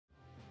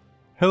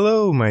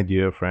Hello my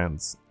dear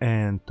friends,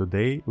 and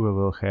today we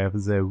will have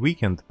the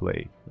weekend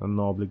play.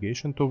 No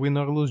obligation to win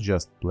or lose,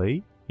 just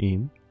play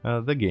in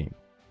the game.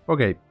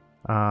 Okay,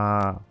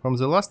 from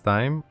the last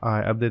time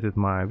I updated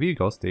my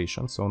vehicle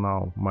station, so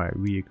now my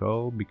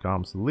vehicle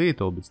becomes a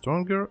little bit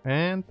stronger,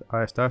 and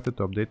I started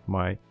to update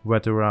my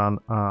veteran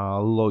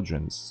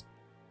logins.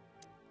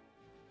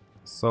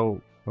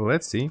 So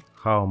let's see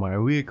how my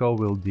vehicle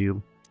will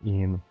deal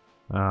in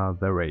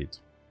the raid.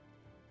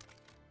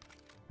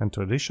 And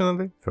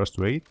traditionally, first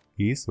raid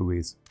is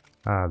with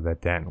the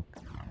tank.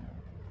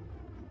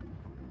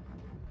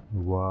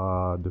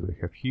 What do we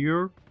have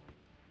here?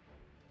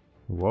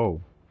 Whoa.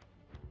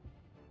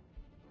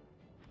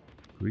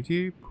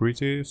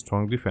 Pretty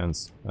strong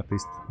defense. At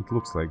least it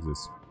looks like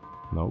this.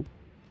 No?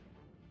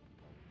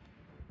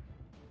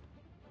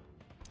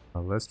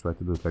 Let's try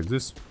to do it like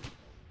this.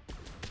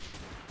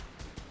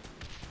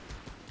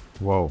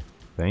 Whoa,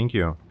 thank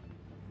you.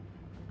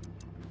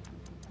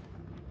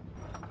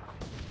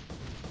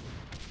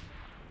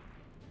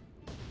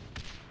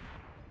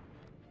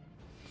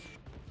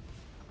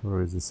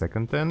 Where is the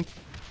second tent?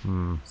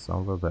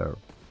 Somewhere there.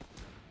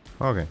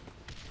 Okay.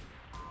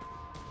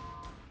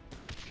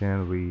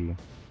 Can we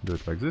do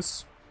it like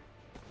this?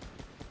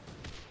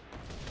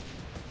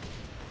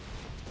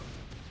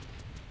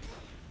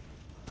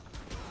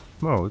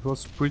 Oh, it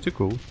was pretty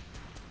cool.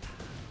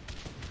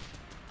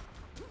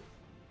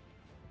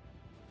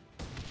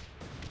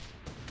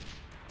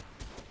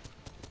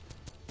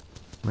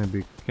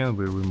 Maybe can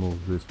we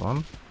remove this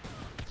one?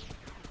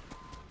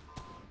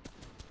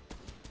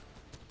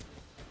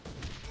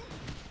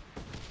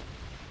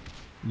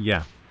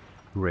 Yeah,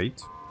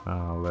 great.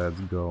 Let's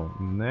go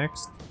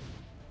next.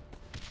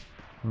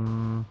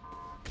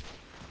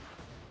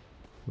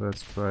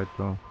 Let's try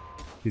to...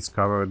 It's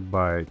covered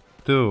by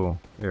 2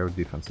 air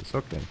defenses,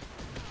 okay.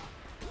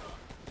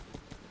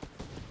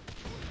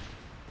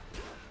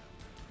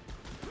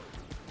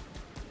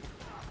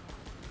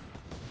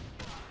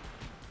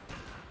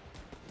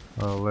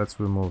 Let's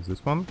remove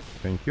this one,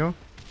 thank you.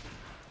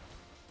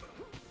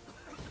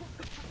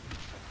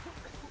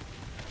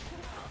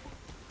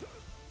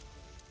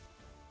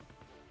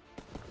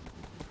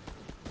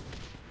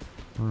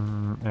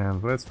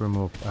 And let's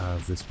remove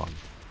this one.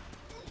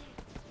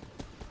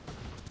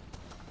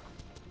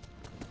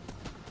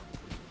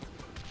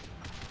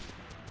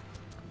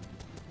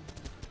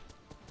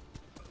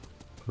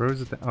 Where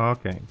is it?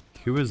 Okay,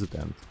 here is the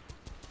tent.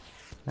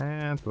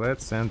 And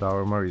let's send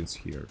our marines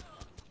here.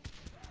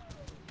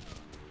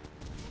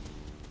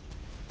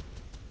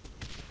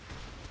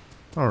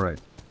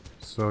 Alright,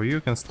 so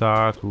you can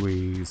start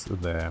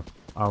with the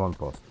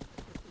avant-post.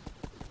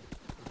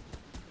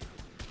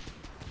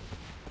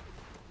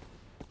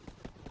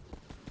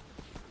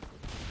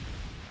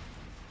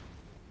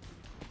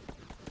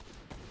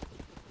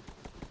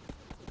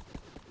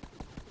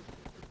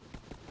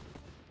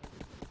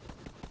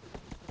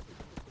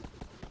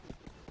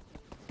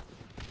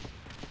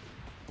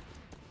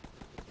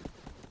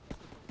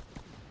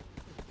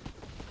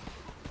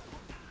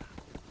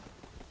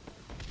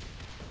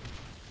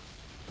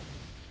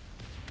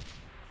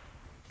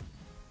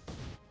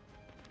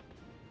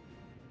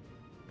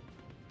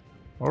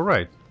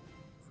 Alright,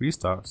 3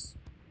 stars.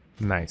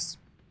 Nice.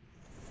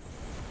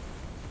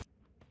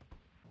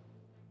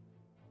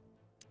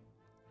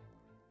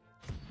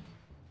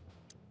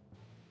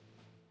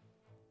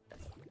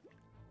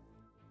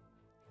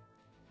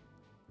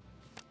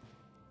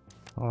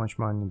 How much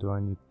money do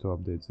I need to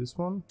update this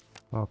one?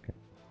 Okay.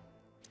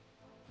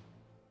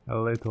 A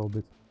little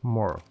bit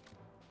more.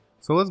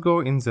 So let's go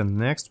in the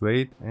next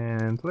raid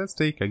and let's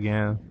take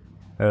again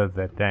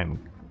the tank.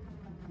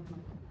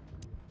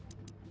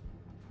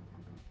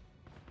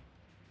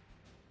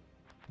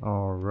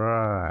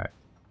 Alright.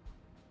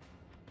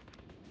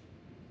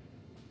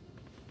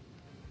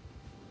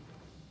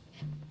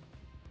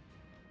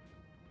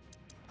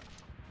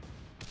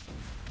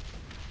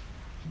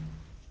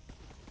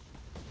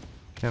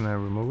 Can I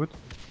remove it?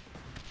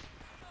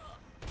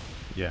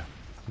 Yeah,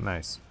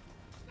 nice.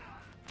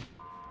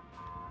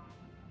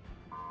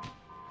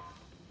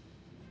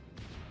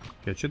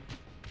 Catch it.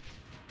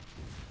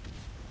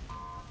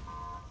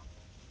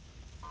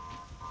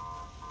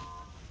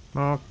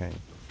 Okay.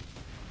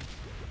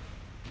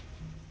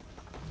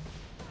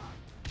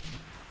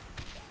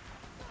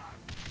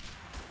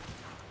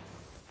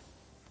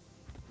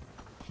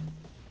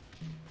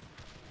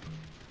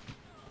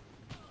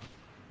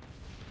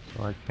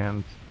 So I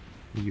can't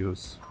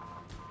use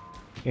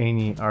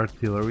any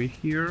artillery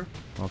here.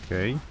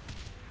 Okay.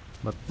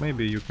 But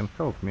maybe you can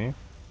help me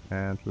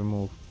and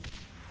remove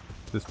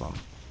this one.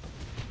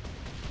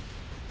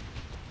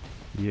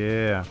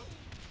 Yeah.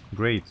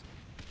 Great.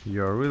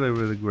 You're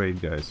really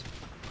great, guys.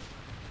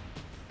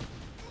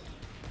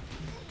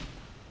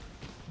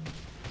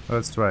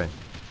 Let's try.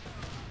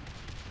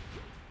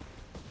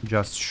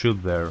 Just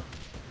shoot there.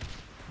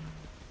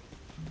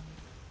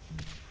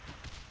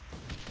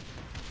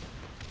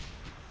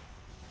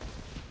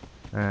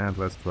 And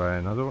let's try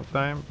another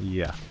time.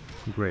 Yeah,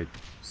 great.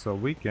 So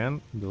we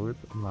can do it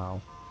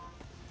now.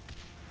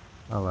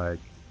 like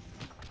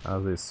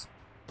this.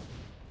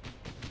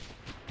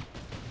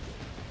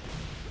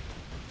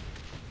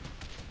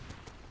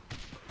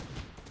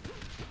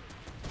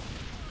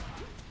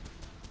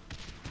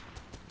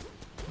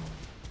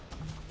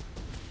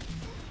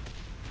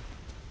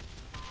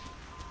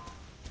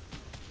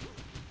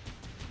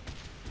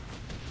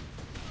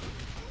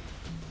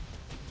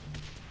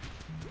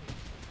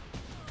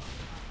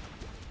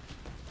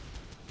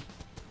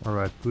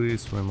 Alright,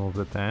 please remove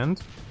the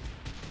tent.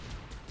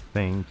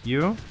 Thank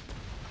you.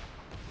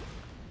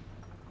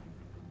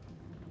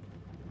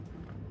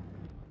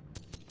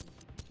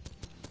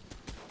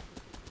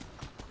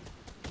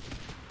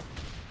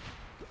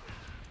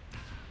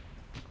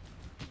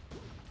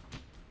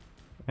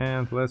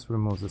 And let's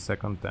remove the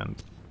second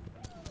tent.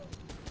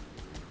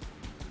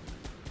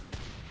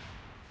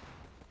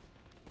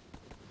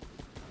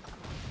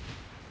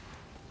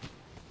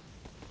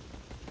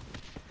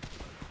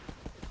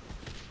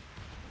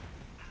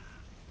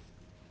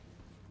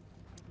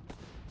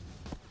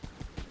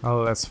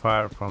 Oh, let's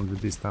fire from the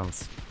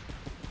distance.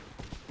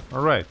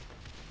 Alright.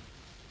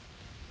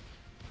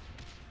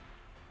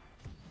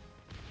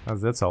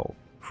 That's all.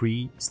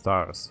 3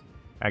 stars.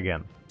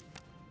 Again.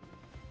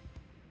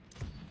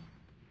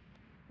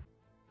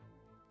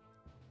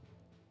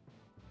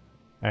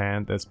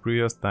 And as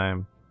previous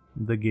time,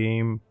 the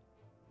game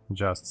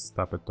just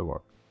stopped to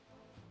work.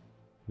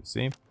 You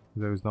see?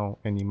 There is no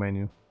any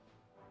menu.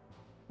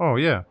 Oh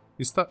yeah,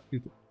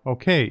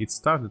 okay, it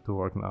started to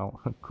work now.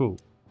 Cool.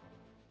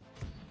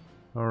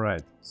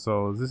 Alright,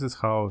 so this is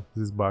how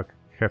this bug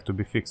have to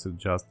be fixed,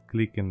 just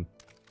click in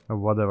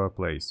whatever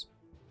place.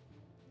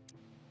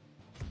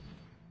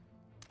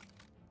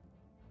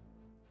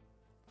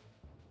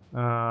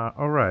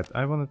 Alright,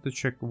 I wanted to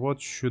check what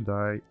should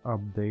I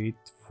update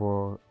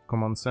for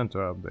command center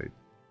update.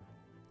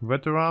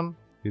 Veteran,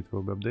 it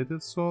will be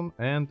updated soon,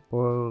 and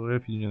oil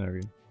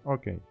refinery.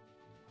 Okay,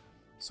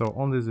 so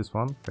only this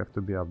one have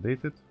to be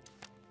updated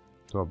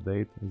to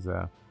update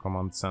the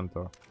command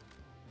center.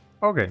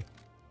 Okay.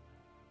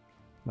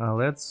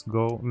 Let's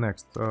go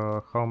next.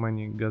 How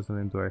many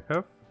gasoline do I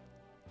have?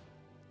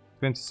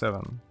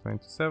 27.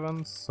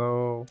 27,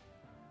 so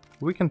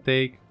we can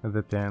take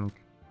the tank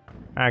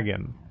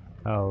again.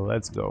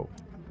 Let's go.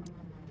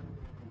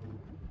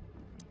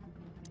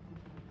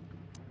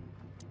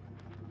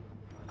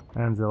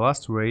 And the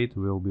last raid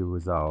will be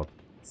without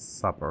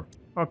supper.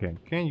 Okay,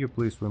 can you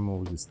please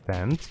remove this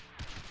tent?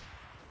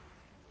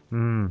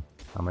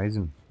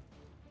 Amazing.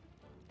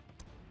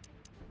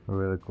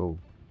 Really cool.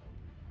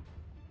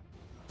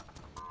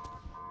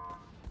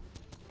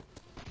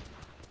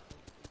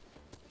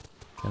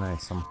 Can I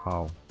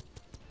somehow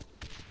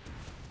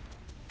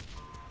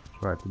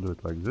try to do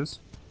it like this?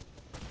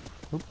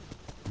 Oop,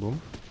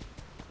 boom.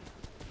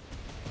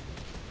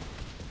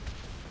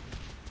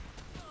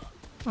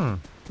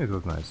 It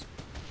was nice.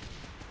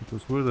 It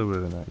was really,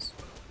 really nice,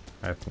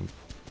 I think.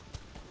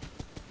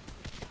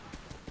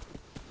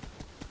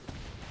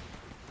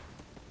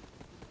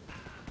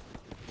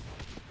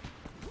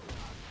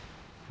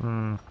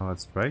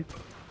 Let's try.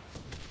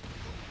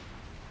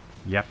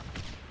 Yep.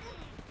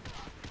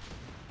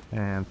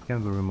 And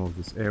can we remove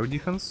this air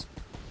defense?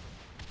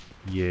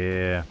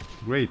 Yeah,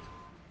 great.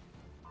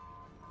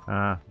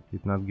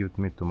 It not give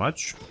me too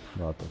much,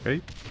 but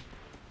okay.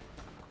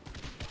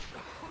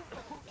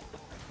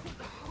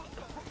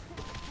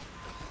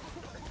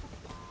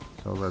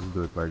 So let's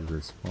do it like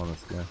this,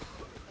 honestly.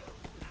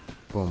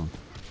 Boom.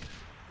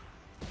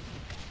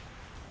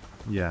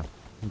 Yeah,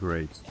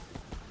 great.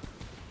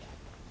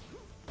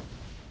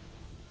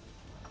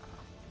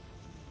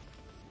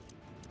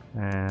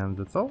 And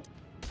that's all?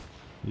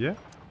 Yeah.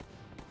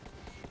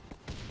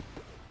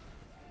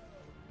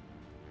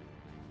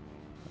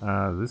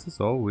 This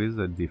is all with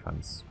the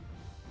defense.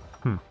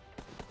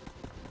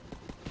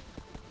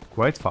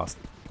 Quite fast,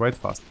 quite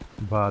fast.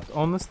 But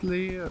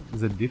honestly,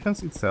 the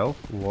defense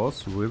itself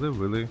was really,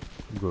 really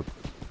good.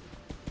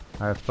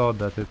 I thought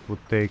that it would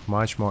take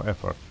much more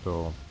effort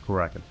to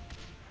crack it.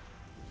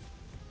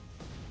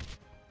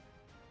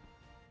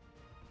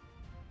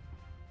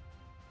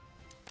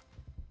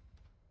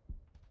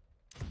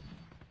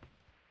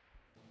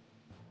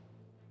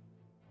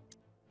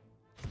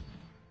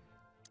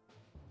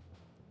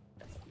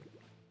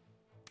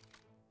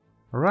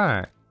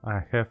 Right,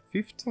 I have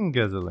 15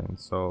 gasoline,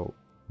 so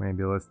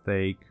maybe let's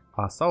take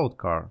a assault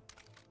car.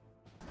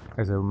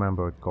 As I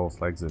remember, it calls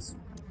like this.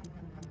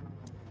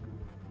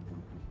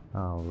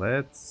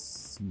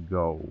 Let's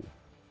go.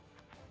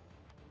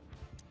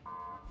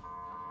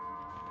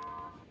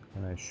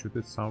 Can I shoot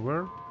it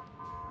somewhere?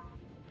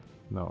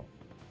 No,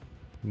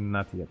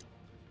 not yet.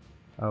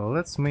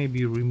 Let's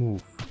maybe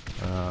remove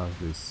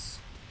this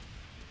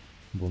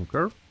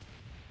bunker.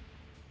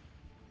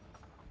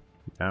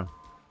 Yeah,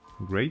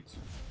 great.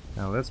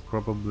 Now let's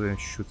probably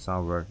shoot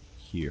somewhere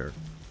here.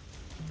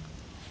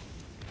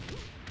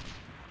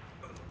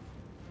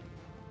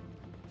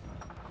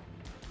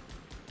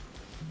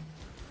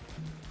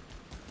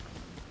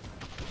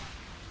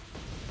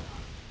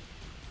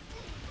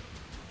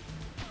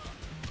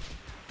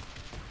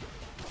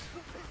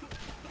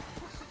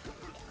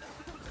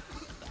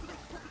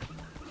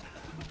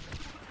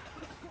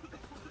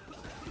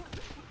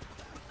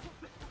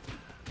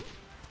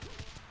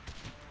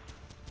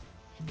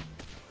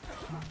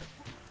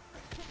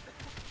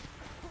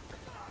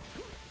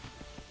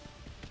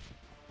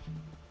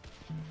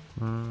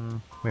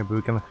 Maybe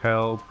we can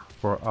help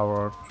for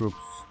our troops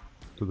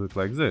to do it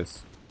like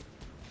this.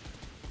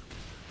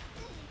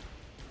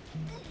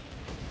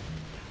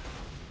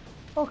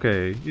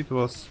 Okay, it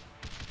was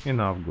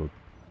enough good.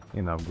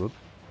 Enough good.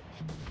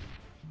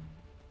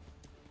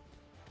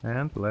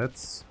 And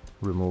let's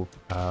remove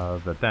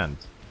the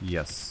tent.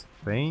 Yes,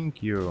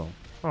 thank you.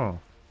 Oh,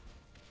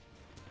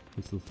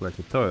 this looks like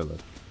a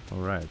toilet.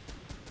 Alright.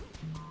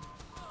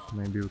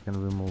 Maybe we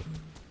can remove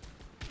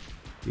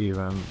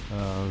even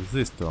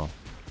this door.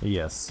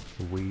 Yes,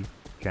 we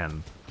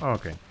can.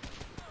 Okay.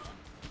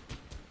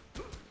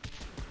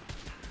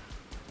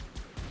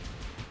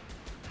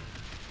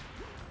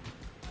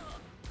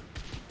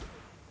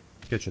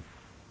 Catch it.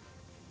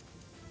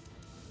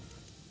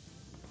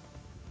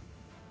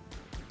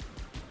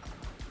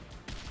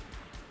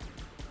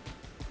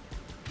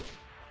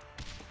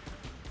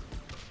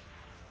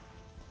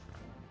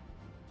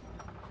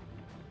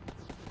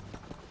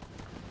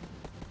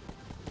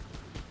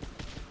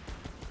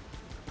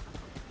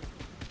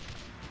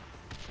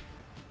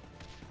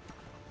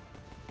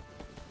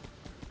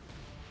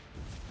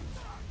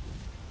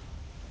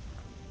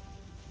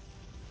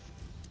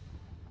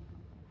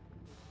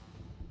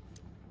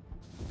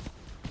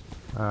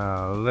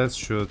 Let's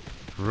shoot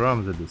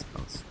from the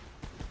distance.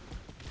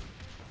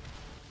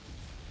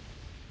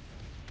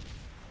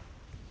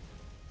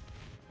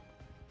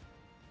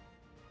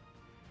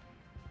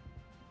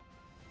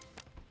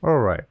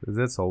 Alright,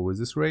 that's all with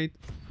this raid.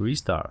 3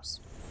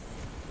 stars.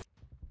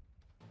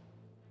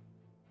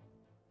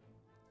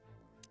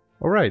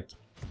 Alright,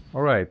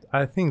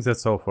 I think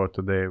that's all for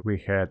today. We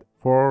had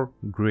 4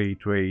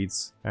 great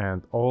raids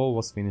and all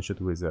was finished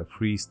with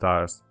 3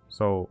 stars.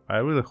 So I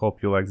really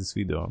hope you like this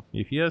video.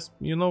 If yes,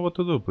 you know what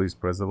to do, please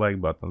press the like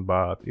button,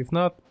 but if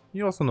not,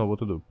 you also know what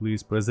to do,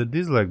 please press the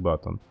dislike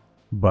button.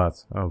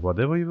 But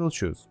whatever you will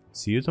choose,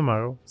 see you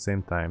tomorrow,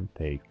 same time,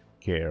 take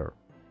care.